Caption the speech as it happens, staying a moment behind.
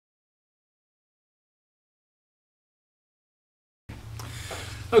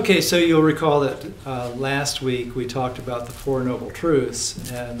Okay, so you'll recall that last week we talked about the Four Noble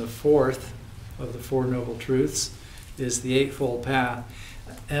Truths, and the fourth of the Four Noble Truths is the Eightfold Path.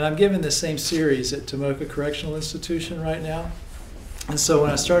 And I'm giving the same series at Tomoka Correctional Institution right now. And so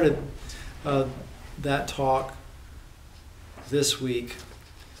when I started that talk this week,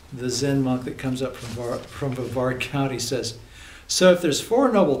 the Zen monk that comes up from Brevard County says, so if there's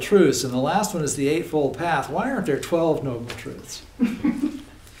four noble truths and the last one is the Eightfold Path, why aren't there 12 noble truths?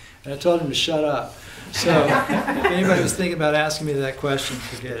 And I told him to shut up. So if anybody was thinking about asking me that question,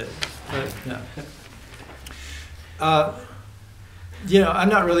 forget it. But no. You know, I'm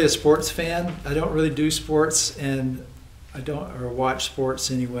not really a sports fan. I don't really do sports, and I don't or watch sports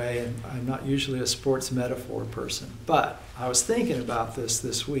anyway, and I'm not usually a sports metaphor person. But I was thinking about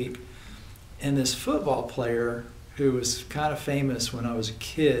this week, and this football player who was kind of famous when I was a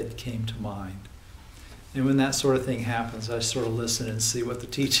kid came to mind. And when that sort of thing happens, I sort of listen and see what the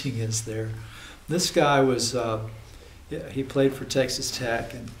teaching is there. This guy was, he played for Texas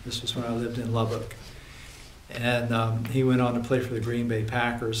Tech, and this was when I lived in Lubbock. And he went on to play for the Green Bay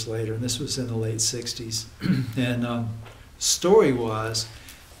Packers later, and this was in the late 60s. And story was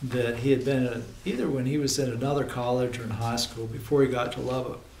that he had been, either when he was in another college or in high school, before he got to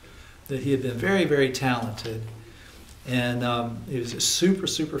Lubbock, that he had been very, very talented. And he was super,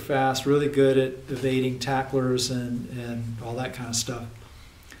 super fast, really good at evading tacklers and all that kind of stuff.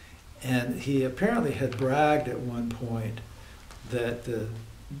 And he apparently had bragged at one point that the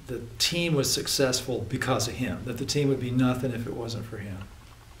team was successful because of him, that the team would be nothing if it wasn't for him.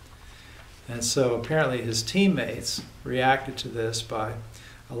 And so apparently his teammates reacted to this by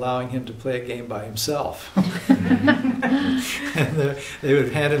allowing him to play a game by himself. And they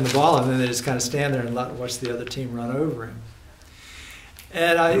would hand him the ball, and then they just kind of stand there and watch the other team run over him.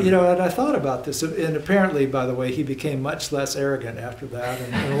 And I thought about this, and apparently, by the way, he became much less arrogant after that,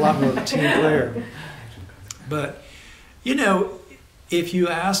 and a lot more of a team player. But you know, if you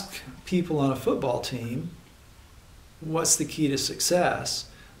ask people on a football team, what's the key to success?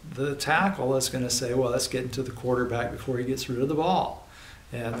 The tackle is going to say, well, let's get into the quarterback before he gets rid of the ball.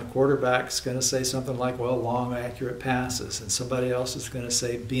 And the quarterback's going to say something like, well, long, accurate passes. And somebody else is going to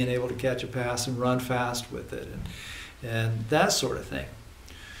say being able to catch a pass and run fast with it, and that sort of thing.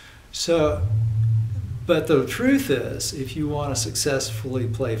 So, but the truth is, if you want to successfully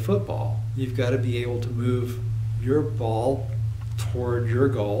play football, you've got to be able to move your ball toward your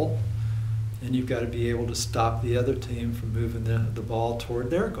goal, and you've got to be able to stop the other team from moving the ball toward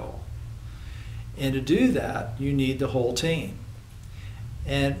their goal. And to do that, you need the whole team.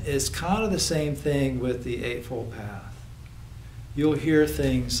 And it's kind of the same thing with the Eightfold Path. You'll hear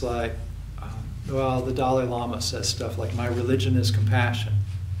things like, well, the Dalai Lama says stuff like, my religion is compassion.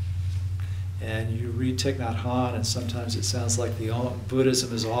 And you read Thich Nhat Hanh, and sometimes it sounds like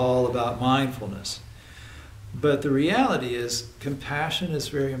Buddhism is all about mindfulness. But the reality is, compassion is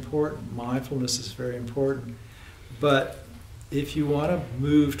very important, mindfulness is very important. But if you want to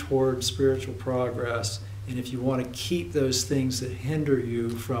move toward spiritual progress, and if you want to keep those things that hinder you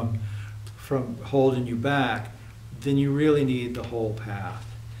from holding you back, then you really need the whole path.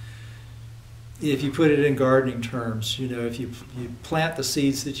 If you put it in gardening terms, you know, if you plant the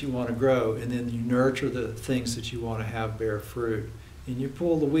seeds that you want to grow, and then you nurture the things that you want to have bear fruit, and you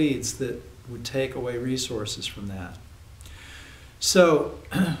pull the weeds that would take away resources from that. So,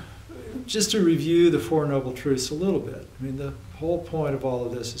 just to review the Four Noble Truths a little bit, I mean, the whole point of all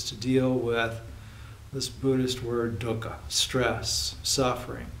of this is to deal with this Buddhist word dukkha, stress,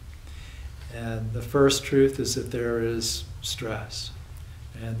 suffering. And the first truth is that there is stress.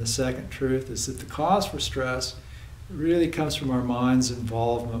 And the second truth is that the cause for stress really comes from our mind's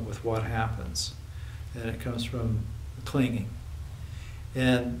involvement with what happens. And it comes from clinging.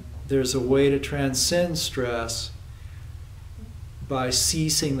 And there's a way to transcend stress by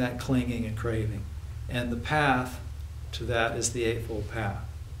ceasing that clinging and craving. And the path to that is the Eightfold Path.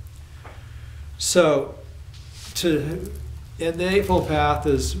 So, and the Eightfold Path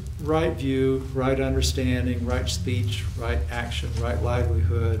is right view, right understanding, right speech, right action, right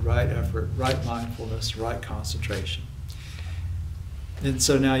livelihood, right effort, right mindfulness, right concentration. And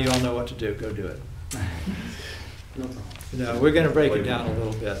so now you all know what to do. Go do it. No, we're going to break it down a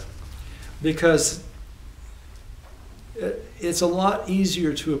little bit, because it's a lot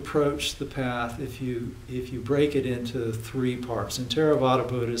easier to approach the path if you break it into three parts. In Theravada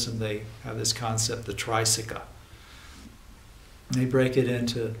Buddhism, they have this concept, the trisika. They break it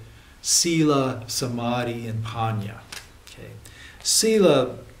into sila, samadhi, and panya. Okay.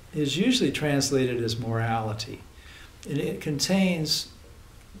 Sila is usually translated as morality, and it contains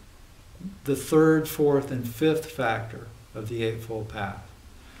the third, fourth, and fifth factor of the Eightfold Path.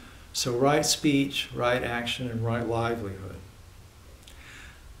 So right speech, right action, and right livelihood.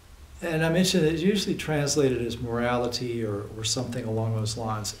 And I mentioned it's usually translated as morality or something along those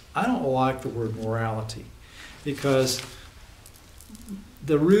lines. I don't like the word morality because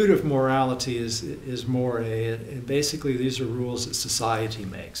the root of morality is more and basically these are rules that society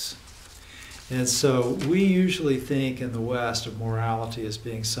makes. And so we usually think in the West of morality as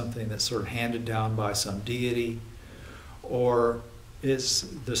being something that's sort of handed down by some deity, or it's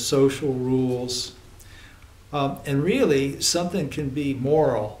the social rules. And really, something can be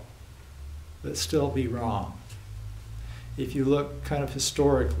moral but still be wrong. If you look kind of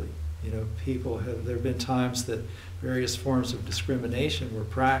historically, you know, there have been times that various forms of discrimination were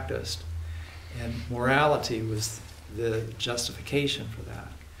practiced, and morality was the justification for that.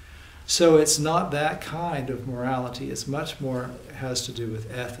 So it's not that kind of morality. It's much more has to do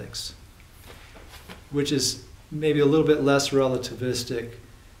with ethics, which is maybe a little bit less relativistic,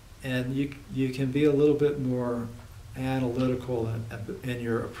 and you can be a little bit more analytical in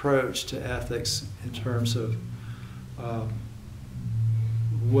your approach to ethics in terms of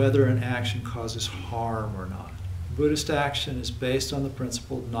whether an action causes harm or not. Buddhist action is based on the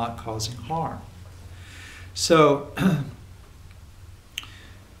principle of not causing harm. So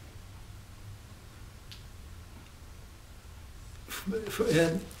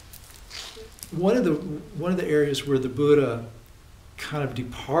and one of the areas where the Buddha kind of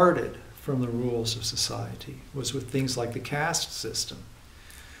departed from the rules of society was with things like the caste system.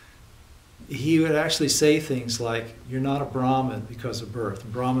 He would actually say things like, "You're not a Brahmin because of birth."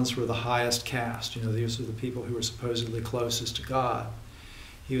 Brahmins were the highest caste. You know, these were the people who were supposedly closest to God.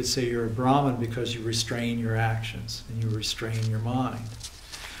 He would say, "You're a Brahmin because you restrain your actions and you restrain your mind."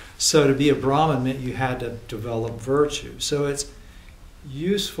 So to be a Brahmin meant you had to develop virtue. So it's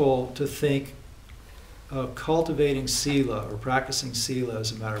useful to think of cultivating sila or practicing sila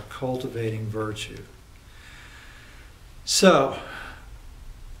as a matter of cultivating virtue. So,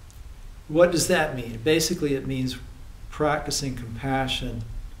 what does that mean? Basically, it means practicing compassion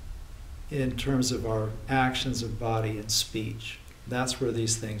in terms of our actions of body and speech. That's where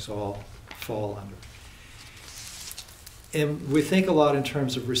these things all fall under. And we think a lot in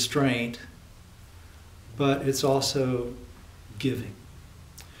terms of restraint, but it's also giving.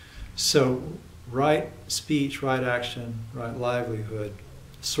 So, right speech, right action, right livelihood,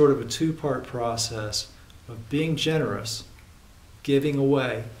 sort of a two-part process of being generous, giving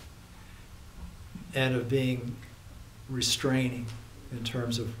away, and of being restraining in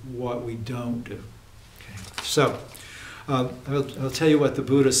terms of what we don't do. Okay. So, I'll tell you what the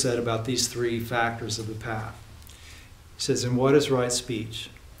Buddha said about these three factors of the path. He says, "And what is right speech?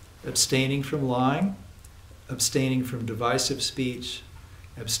 Abstaining from lying, abstaining from divisive speech,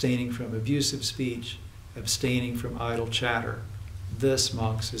 abstaining from abusive speech, abstaining from idle chatter. This,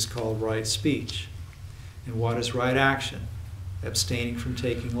 monks, is called right speech. And what is right action? Abstaining from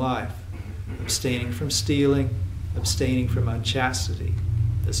taking life, abstaining from stealing, abstaining from unchastity.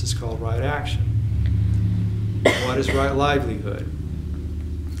 This is called right action. What is right livelihood?"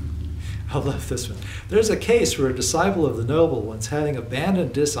 I love this one. "There's a case where a disciple of the noble ones, having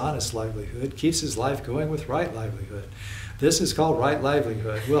abandoned dishonest livelihood, keeps his life going with right livelihood. This is called right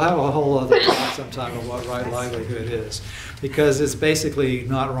livelihood." We'll have a whole other talk sometime on what right livelihood is, because it's basically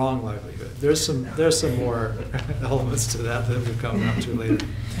not wrong livelihood. There's some more elements to that we'll come up to later.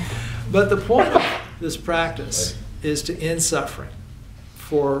 But the point of this practice is to end suffering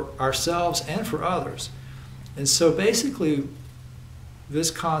for ourselves and for others. And so basically, this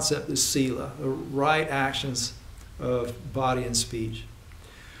concept is sila, the right actions of body and speech.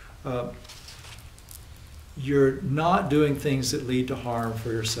 You're not doing things that lead to harm for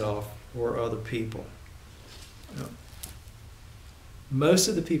yourself or other people. You know, most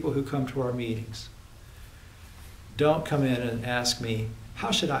of the people who come to our meetings don't come in and ask me,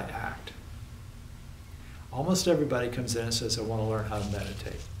 "How should I act?" Almost everybody comes in and says, "I want to learn how to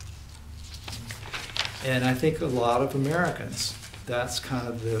meditate." And I think a lot of Americans, that's kind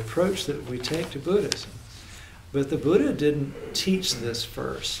of the approach that we take to Buddhism. But the Buddha didn't teach this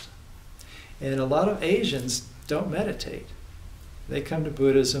first. And a lot of Asians don't meditate. They come to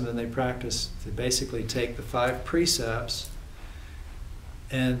Buddhism and they practice, they basically take the 5 precepts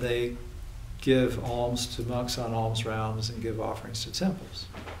and they give alms to monks on alms rounds and give offerings to temples.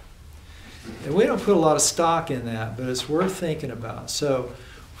 And we don't put a lot of stock in that, but it's worth thinking about. So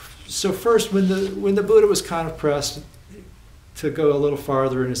first, when the Buddha was kind of pressed to go a little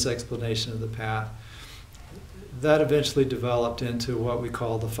farther in his explanation of the path, that eventually developed into what we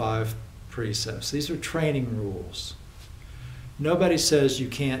call the 5 precepts. These are training rules. Nobody says you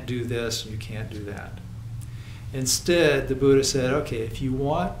can't do this and you can't do that. Instead, the Buddha said, okay, if you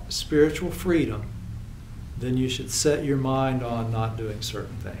want spiritual freedom, then you should set your mind on not doing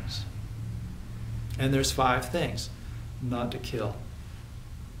certain things. And there's 5 things. Not to kill.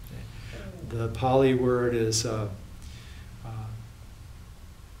 The Pali word is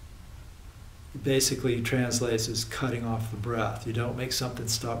basically translates as cutting off the breath. You don't make something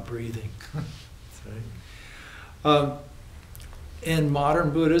stop breathing. In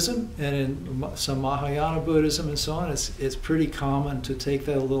modern Buddhism and in some Mahayana Buddhism and so on, it's pretty common to take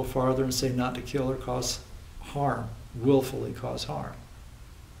that a little farther and say not to kill or cause harm, willfully cause harm.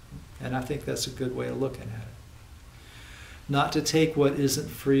 And I think that's a good way of looking at it. Not to take what isn't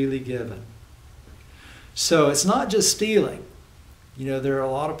freely given. So it's not just stealing. You know, there are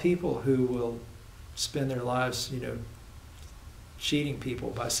a lot of people who will spend their lives, you know, cheating people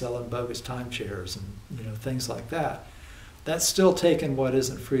by selling bogus timeshares and, you know, things like that. That's still taking what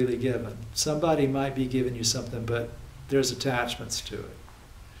isn't freely given. Somebody might be giving you something, but there's attachments to it.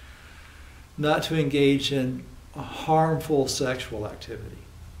 Not to engage in a harmful sexual activity.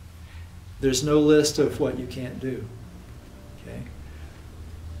 There's no list of what you can't do. Okay?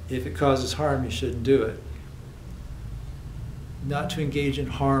 If it causes harm, you shouldn't do it. Not to engage in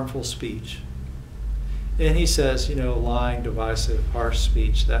harmful speech. And he says, you know, lying, divisive, harsh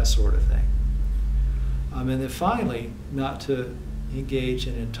speech, that sort of thing. And then finally, not to engage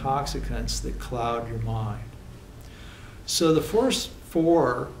in intoxicants that cloud your mind. So the first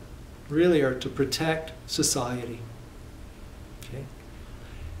 4 really are to protect society. Okay?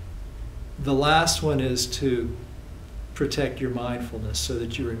 The last one is to protect your mindfulness so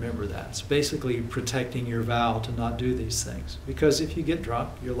that you remember that. It's basically protecting your vow to not do these things. Because if you get drunk,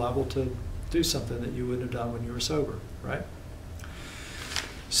 you're liable to do something that you wouldn't have done when you were sober, right?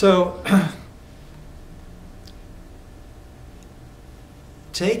 So,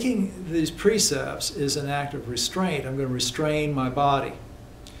 taking these precepts is an act of restraint. I'm going to restrain my body.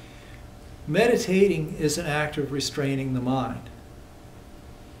 Meditating is an act of restraining the mind.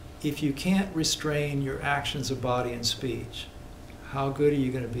 If you can't restrain your actions of body and speech, how good are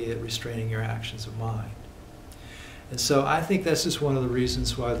you going to be at restraining your actions of mind? And so I think this is one of the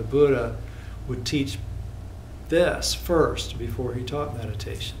reasons why the Buddha would teach this first before he taught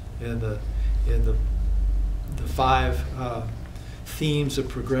meditation. In the 5 themes of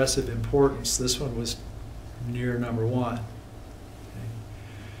progressive importance, this one was near number 1.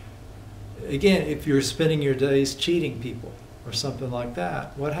 Okay. Again, if you're spending your days cheating people or something like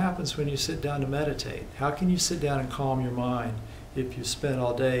that, what happens when you sit down to meditate? How can you sit down and calm your mind if you spend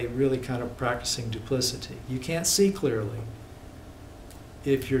all day really kind of practicing duplicity? You can't see clearly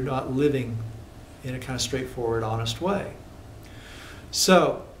if you're not living in a kind of straightforward, honest way.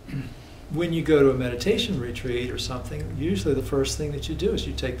 So, when you go to a meditation retreat or something, usually the first thing that you do is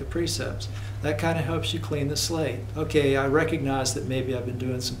you take the precepts. That kind of helps you clean the slate. Okay, I recognize that maybe I've been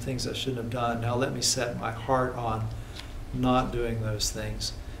doing some things I shouldn't have done. Now let me set my heart on not doing those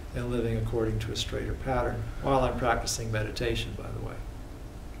things and living according to a straighter pattern while I'm practicing meditation, by the way.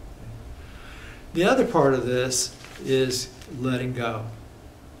 The other part of this is letting go.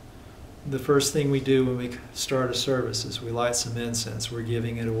 The first thing we do when we start a service is we light some incense. We're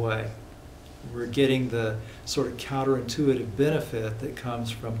giving it away. We're getting the sort of counterintuitive benefit that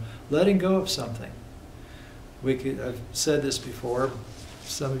comes from letting go of something. I've said this before.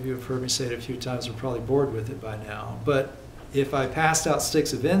 Some of you have heard me say it a few times. We're probably bored with it by now. But if I passed out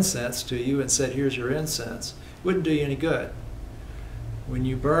sticks of incense to you and said, here's your incense, it wouldn't do you any good. When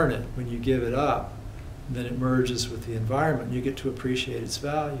you burn it, when you give it up, then it merges with the environment and you get to appreciate its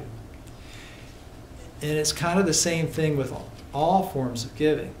value. And it's kind of the same thing with all forms of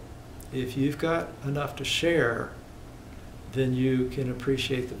giving. If you've got enough to share, then you can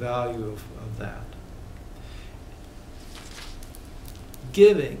appreciate the value of that.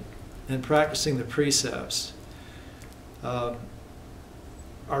 Giving and practicing the precepts are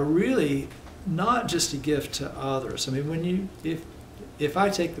really not just a gift to others. I mean, if I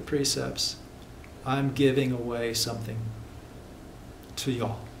take the precepts, I'm giving away something to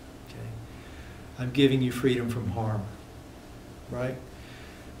y'all. I'm giving you freedom from harm, right?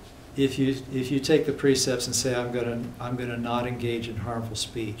 If you take the precepts and say I'm gonna not engage in harmful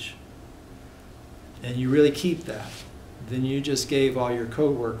speech, and you really keep that, then you just gave all your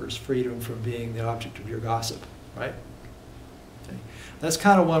coworkers freedom from being the object of your gossip, right? Okay. That's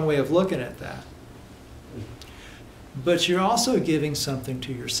kind of one way of looking at that. But you're also giving something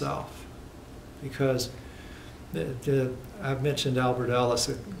to yourself, because I've mentioned Albert Ellis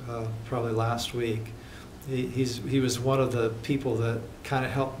probably last week. He was one of the people that kind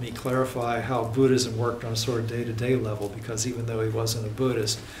of helped me clarify how Buddhism worked on a sort of day-to-day level, because even though he wasn't a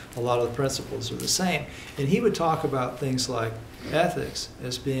Buddhist, a lot of the principles are the same. And he would talk about things like ethics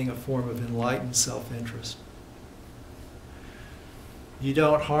as being a form of enlightened self-interest. You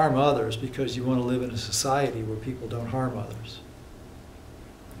don't harm others because you want to live in a society where people don't harm others.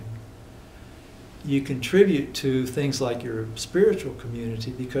 You contribute to things like your spiritual community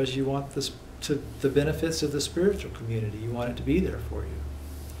because you want the benefits of the spiritual community. You want it to be there for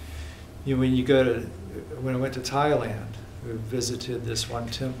you. When I went to Thailand, we visited this one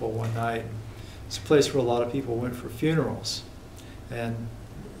temple one night. It's a place where a lot of people went for funerals. And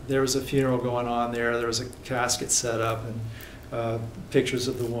there was a funeral going on there. There was a casket set up and pictures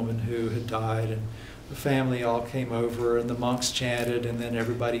of the woman who had died. And the family all came over and the monks chanted and then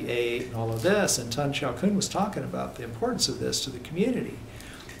everybody ate and all of this. And Tan Chao Kun was talking about the importance of this to the community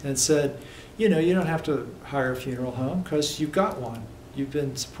and said, you know, you don't have to hire a funeral home because you've got one. You've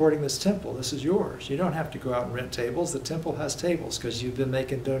been supporting this temple. This is yours. You don't have to go out and rent tables. The temple has tables because you've been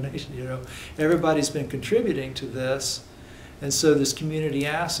making donations. You know, everybody's been contributing to this. And so this community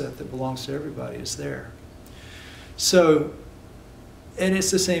asset that belongs to everybody is there. So, and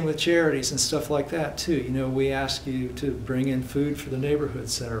it's the same with charities and stuff like that too. You know, we ask you to bring in food for the neighborhood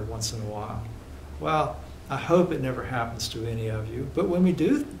center once in a while. Well, I hope it never happens to any of you, but when we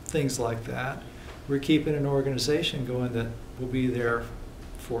do things like that, we're keeping an organization going that will be there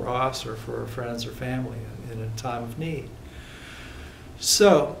for us or for our friends or family in a time of need.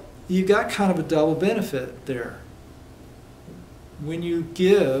 So you've got kind of a double benefit there. When you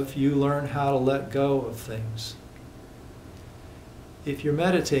give, you learn how to let go of things. If you're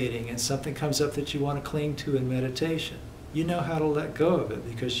meditating and something comes up that you want to cling to in meditation, you know how to let go of it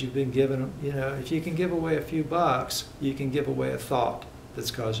because you've been given, you know, if you can give away a few bucks, you can give away a thought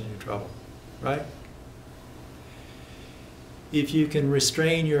that's causing you trouble, right? If you can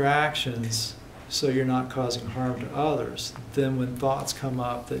restrain your actions so you're not causing harm to others, then when thoughts come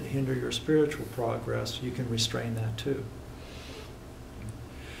up that hinder your spiritual progress, you can restrain that too.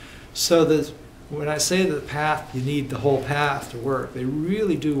 So that when I say the path, you need the whole path to work. They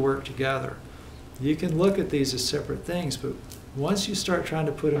really do work together. You can look at these as separate things, but once you start trying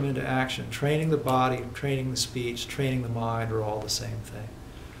to put them into action, training the body, training the speech, training the mind are all the same thing.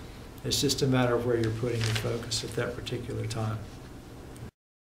 It's just a matter of where you're putting your focus at that particular time.